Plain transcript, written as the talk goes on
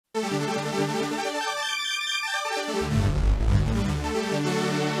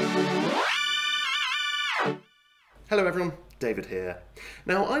Hello everyone, David here.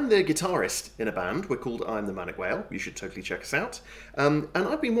 Now I'm the guitarist in a band, we're called I'm the Manic Whale, you should totally check us out. And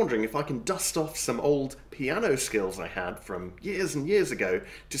I've been wondering if I can dust off some old piano skills I had from years and years ago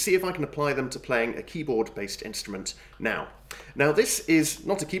to see if I can apply them to playing a keyboard-based instrument now. Now this is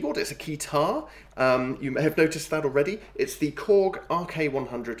not a keyboard, it's a keytar. You may have noticed that already. It's the Korg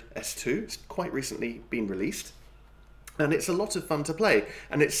RK100S2, it's quite recently been released. And it's a lot of fun to play,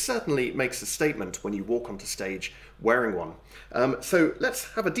 and it certainly makes a statement when you walk onto stage wearing one. So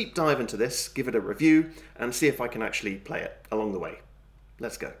let's have a deep dive into this, give it a review, and see if I can actually play it along the way.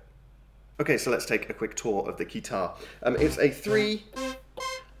 Let's go. Okay, so let's take a quick tour of the keytar. It's a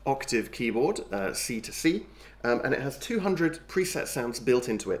 3-octave keyboard, C to C, and it has 200 preset sounds built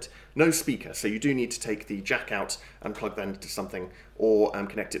into it. No speaker, so you do need to take the jack out and plug that into something, or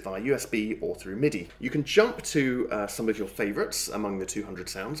connect it via USB or through MIDI. You can jump to some of your favorites among the 200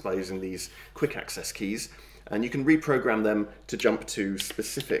 sounds by using these quick access keys, and you can reprogram them to jump to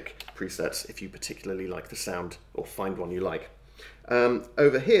specific presets if you particularly like the sound or find one you like.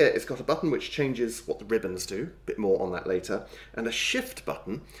 Over here it's got a button which changes what the ribbons do, a bit more on that later, and a shift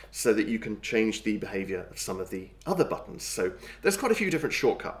button so that you can change the behaviour of some of the other buttons. So there's quite a few different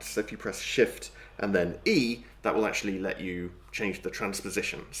shortcuts. So if you press shift and then E, that will actually let you change the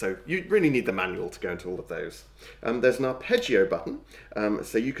transposition. So you really need the manual to go into all of those. There's an arpeggio button,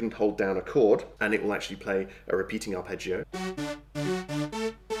 so you can hold down a chord and it will actually play a repeating arpeggio.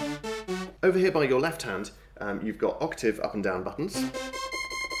 Over here by your left hand, you've got octave up and down buttons.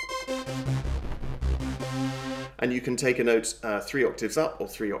 And you can take a note 3 octaves up or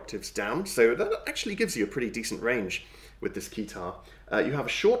 3 octaves down. So that actually gives you a pretty decent range with this keytar. You have a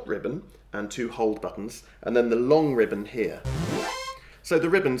short ribbon and 2 hold buttons, and then the long ribbon here. So the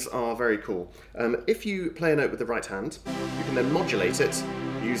ribbons are very cool. If you play a note with the right hand, you can then modulate it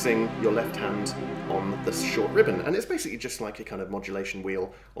using your left hand on the short ribbon, and it's basically just like a kind of modulation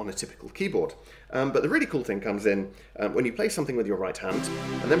wheel on a typical keyboard. But the really cool thing comes in when you play something with your right hand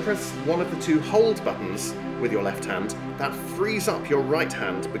and then press one of the 2 hold buttons with your left hand. That frees up your right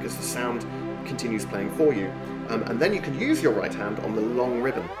hand because the sound continues playing for you, and then you can use your right hand on the long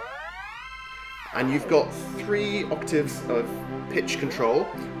ribbon. And you've got 3 octaves of pitch control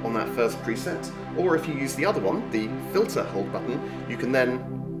on that first preset, or if you use the other one, the filter hold button, you can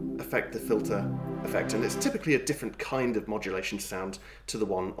then affect the filter effect, and it's typically a different kind of modulation sound to the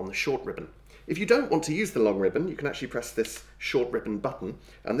one on the short ribbon. If you don't want to use the long ribbon, you can actually press this short ribbon button,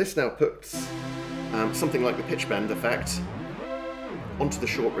 and this now puts something like the pitch bend effect onto the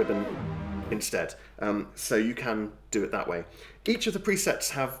short ribbon instead. So you can do it that way. Each of the presets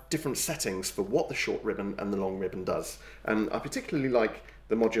have different settings for what the short ribbon and the long ribbon does. And I particularly like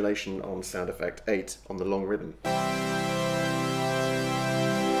the modulation on sound effect 8 on the long ribbon.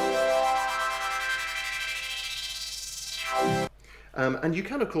 And you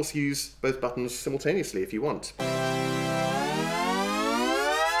can of course use both buttons simultaneously if you want.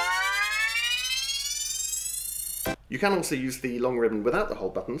 You can also use the long ribbon without the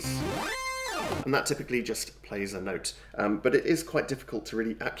hold buttons, and that typically just plays a note. But it is quite difficult to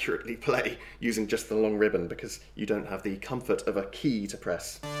really accurately play using just the long ribbon because you don't have the comfort of a key to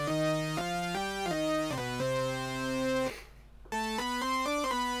press.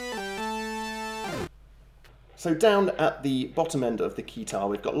 So down at the bottom end of the keytar,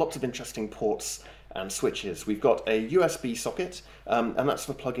 we've got lots of interesting ports and switches. We've got a USB socket, and that's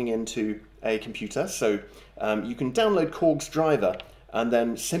for plugging into a computer. So you can download Korg's driver and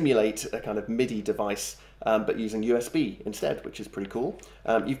then simulate a kind of MIDI device, but using USB instead, which is pretty cool.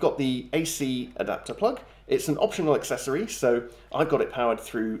 You've got the AC adapter plug. It's an optional accessory, so I've got it powered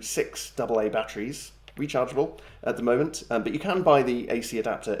through 6 AA batteries, rechargeable at the moment, but you can buy the AC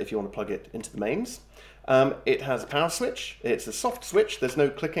adapter if you want to plug it into the mains. It has a power switch. It's a soft switch, there's no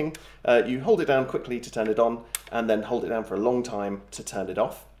clicking. You hold it down quickly to turn it on, and then hold it down for a long time to turn it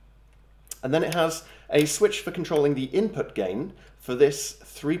off. And then it has a switch for controlling the input gain for this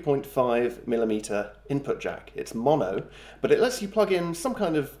 3.5mm input jack. It's mono, but it lets you plug in some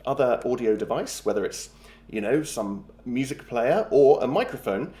kind of other audio device, whether it's, you know, some music player or a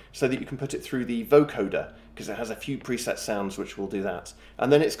microphone, so that you can put it through the vocoder, because it has a few preset sounds which will do that.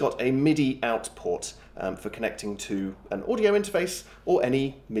 And then it's got a MIDI out port for connecting to an audio interface or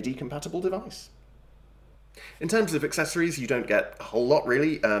any MIDI compatible device. In terms of accessories, you don't get a whole lot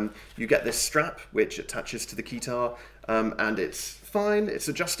really. You get this strap which attaches to the keytar, and it's fine, it's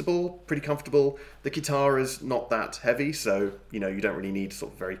adjustable, pretty comfortable. The keytar is not that heavy, so you don't really need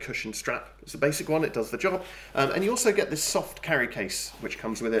sort of very cushioned strap. It's a basic one, it does the job. And you also get this soft carry case which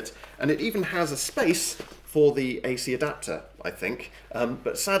comes with it, and it even has a space for the AC adapter, I think,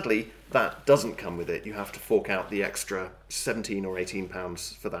 but sadly that doesn't come with it. You have to fork out the extra 17 or 18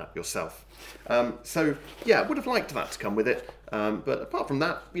 pounds for that yourself. So yeah, I would have liked that to come with it, but apart from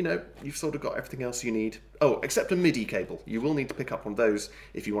that, you know, you've sort of got everything else you need. Oh, except a MIDI cable. You will need to pick up one of those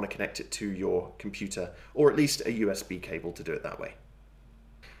if you want to connect it to your computer, or at least a USB cable to do it that way.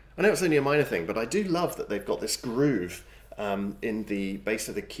 I know it's only a minor thing, but I do love that they've got this groove in the base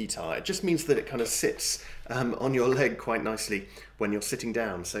of the keytar. It just means that it kind of sits on your leg quite nicely when you're sitting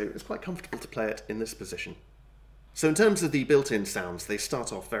down, so it's quite comfortable to play it in this position. So in terms of the built-in sounds, they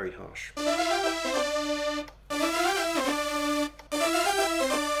start off very harsh.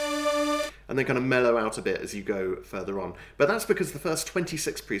 And then kind of mellow out a bit as you go further on. But that's because the first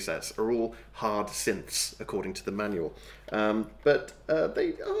 26 presets are all hard synths, according to the manual. But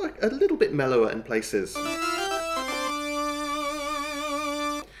they are a little bit mellower in places.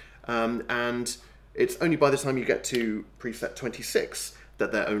 And it's only by the time you get to preset 26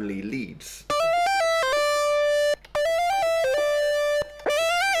 that they're only leads.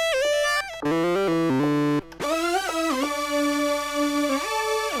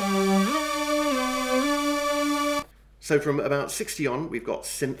 So from about 60 on, we've got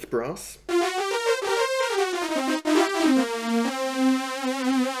synth brass.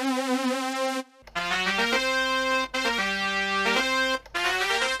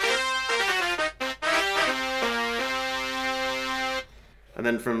 And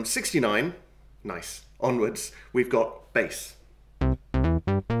then from 69, nice, onwards, we've got bass.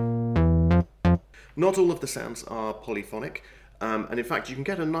 Not all of the sounds are polyphonic, and in fact you can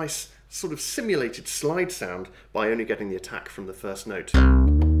get a nice sort of simulated slide sound by only getting the attack from the first note.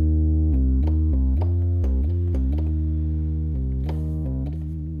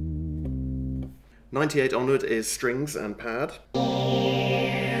 '98 onward is strings and pad. Nice.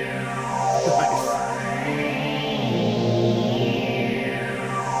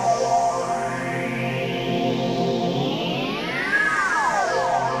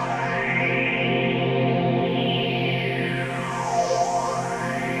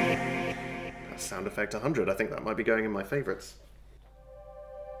 Sound effect 100, I think that might be going in my favourites.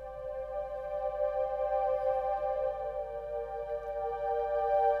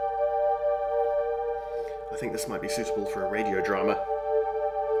 I think this might be suitable for a radio drama.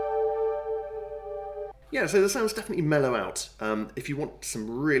 Yeah, so the sounds definitely mellow out. If you want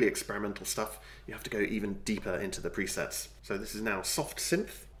some really experimental stuff, you have to go even deeper into the presets. So this is now soft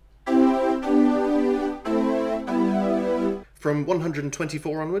synth. From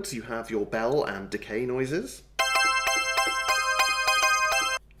 124 onwards, you have your bell and decay noises.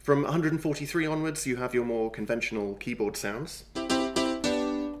 From 143 onwards, you have your more conventional keyboard sounds.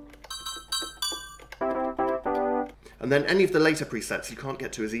 And then any of the later presets you can't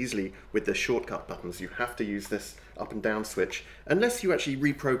get to as easily with the shortcut buttons. You have to use this up and down switch, unless you actually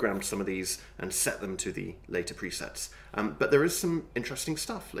reprogrammed some of these and set them to the later presets. But there is some interesting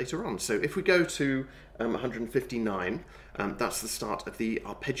stuff later on. So if we go to 159, that's the start of the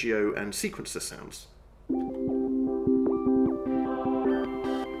arpeggio and sequencer sounds.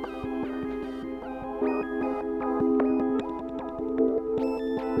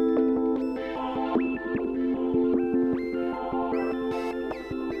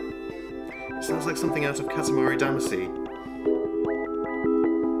 It sounds like something out of Katamari Damacy.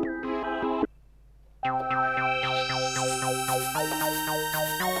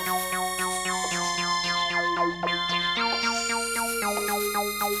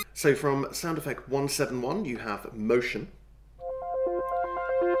 So from sound effect 171, you have motion.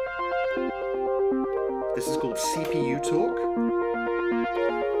 This is called CPU talk.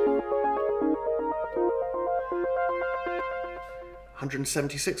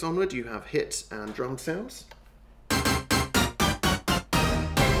 (176) onward, you have hit and drum sounds.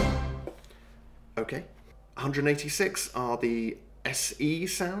 Okay. 186 are the SE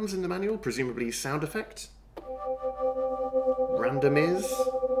sounds in the manual, presumably sound effect. Randomize.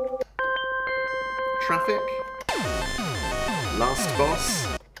 Traffic. Last boss.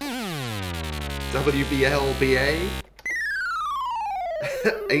 WBLBA.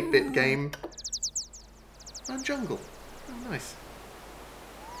 8-bit game. And jungle. Oh, nice.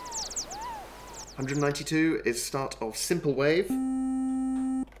 192 is start of simple wave.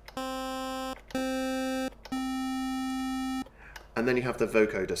 And then you have the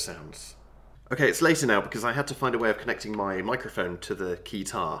vocoder sounds. Okay, it's later now because I had to find a way of connecting my microphone to the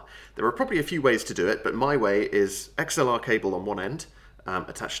keytar. There are probably a few ways to do it, but my way is XLR cable on one end,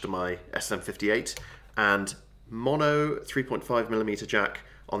 attached to my SM58, and mono 3.5mm jack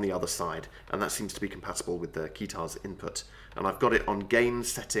on the other side, and that seems to be compatible with the keytar's input. And I've got it on gain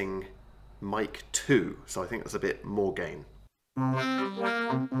setting mic 2, so I think that's a bit more gain.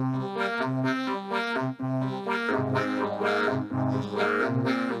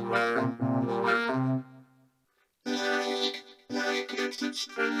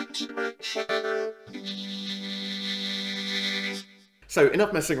 So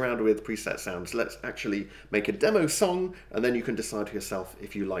enough messing around with preset sounds, let's actually make a demo song and then you can decide for yourself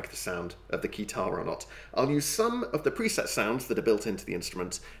if you like the sound of the keytar or not. I'll use some of the preset sounds that are built into the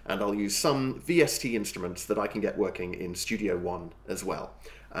instrument and I'll use some VST instruments that I can get working in Studio One as well.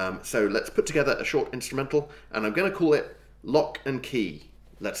 So let's put together a short instrumental and I'm going to call it Lock and Key.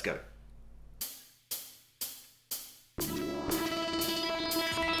 Let's go.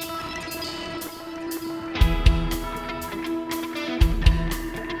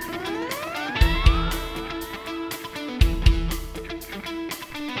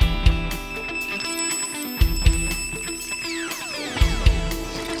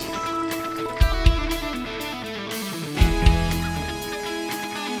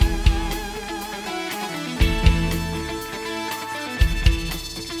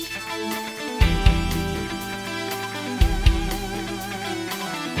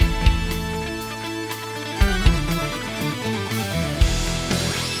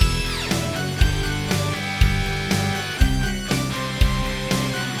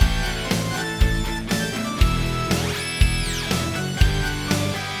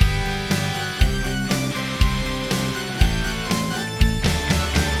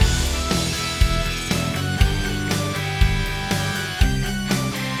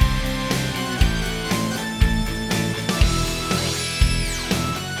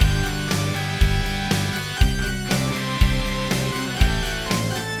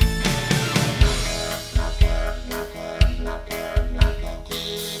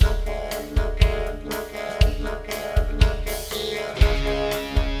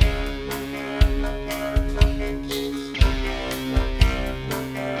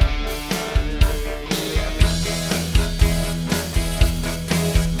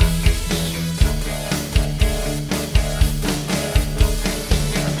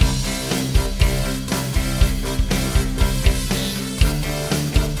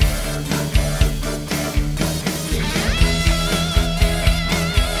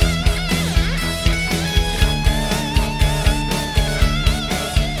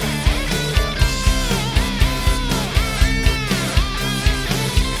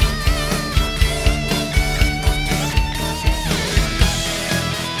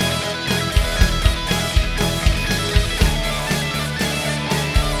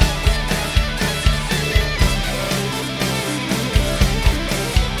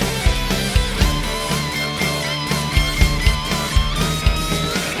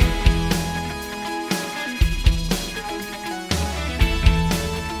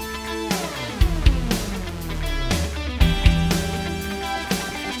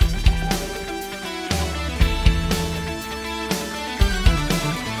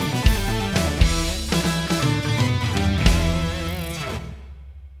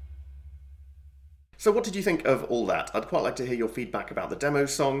 So what did you think of all that? I'd quite like to hear your feedback about the demo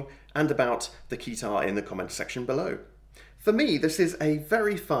song and about the keytar in the comment section below. For me, this is a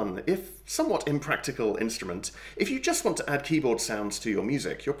very fun, if somewhat impractical instrument. If you just want to add keyboard sounds to your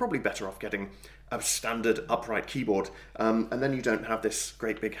music, you're probably better off getting a standard upright keyboard, and then you don't have this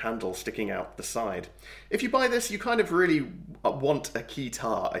great big handle sticking out the side. If you buy this, you kind of really want a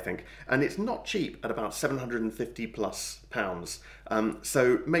keytar, I think, and it's not cheap at about £750+.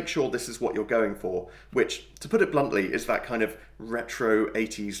 So make sure this is what you're going for, which, to put it bluntly, is that kind of retro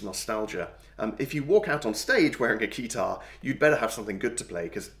 80s nostalgia. If you walk out on stage wearing a keytar, you'd better have something good to play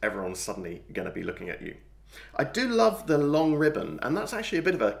because everyone's suddenly going to be looking at you. I do love the long ribbon, and that's actually a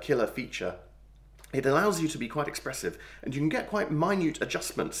bit of a killer feature. It allows you to be quite expressive, and you can get quite minute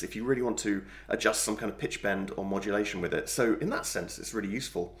adjustments if you really want to adjust some kind of pitch bend or modulation with it. So in that sense, it's really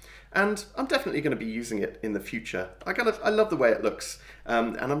useful. And I'm definitely going to be using it in the future. I love the way it looks,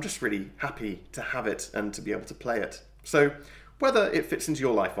 and I'm just really happy to have it and to be able to play it. So whether it fits into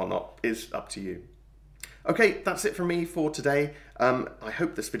your life or not is up to you. Okay, that's it from me for today. I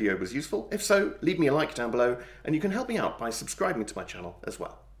hope this video was useful. If so, leave me a like down below, and you can help me out by subscribing to my channel as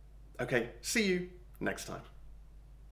well. Okay, see you next time.